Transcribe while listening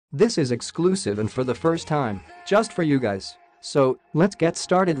This is exclusive and for the first time, just for you guys. So, let's get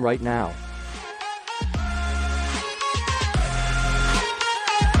started right now.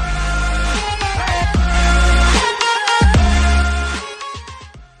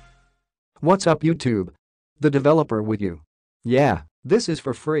 What's up YouTube? The developer with you. Yeah, this is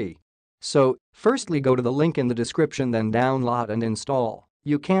for free. So, firstly go to the link in the description, then download and install.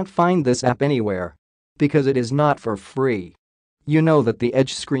 You can't find this app anywhere because it is not for free. You know that the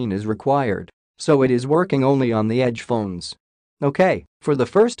Edge screen is required, so it is working only on the Edge phones. Okay, for the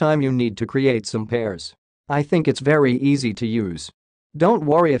first time you need to create some pairs. I think it's very easy to use. Don't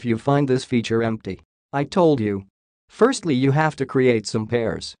worry if you find this feature empty. I told you. Firstly, you have to create some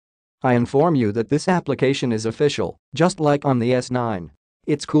pairs. I inform you that this application is official, just like on the S9.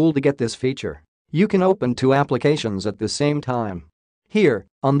 It's cool to get this feature. You can open two applications at the same time. Here,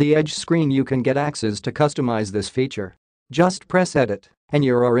 on the Edge screen you can get access to customize this feature. Just press edit, and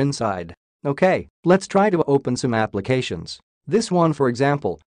you are inside. Okay, let's try to open some applications. This one for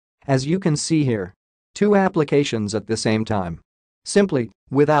example. As you can see here. Two applications at the same time. Simply,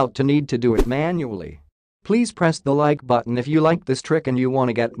 without the need to do it manually. Please press the like button if you like this trick and you want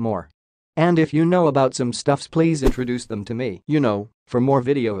to get more. And if you know about some stuffs, please introduce them to me, for more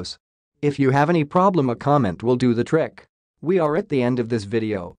videos. If you have any problem, a comment will do the trick. We are at the end of this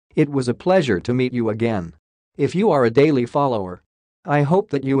video. It was a pleasure to meet you again. If you are a daily follower, I hope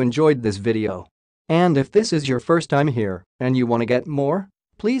that you enjoyed this video. And if this is your first time here and you want to get more,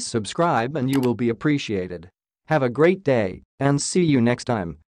 please subscribe and you will be appreciated. Have a great day and see you next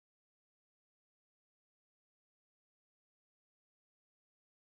time.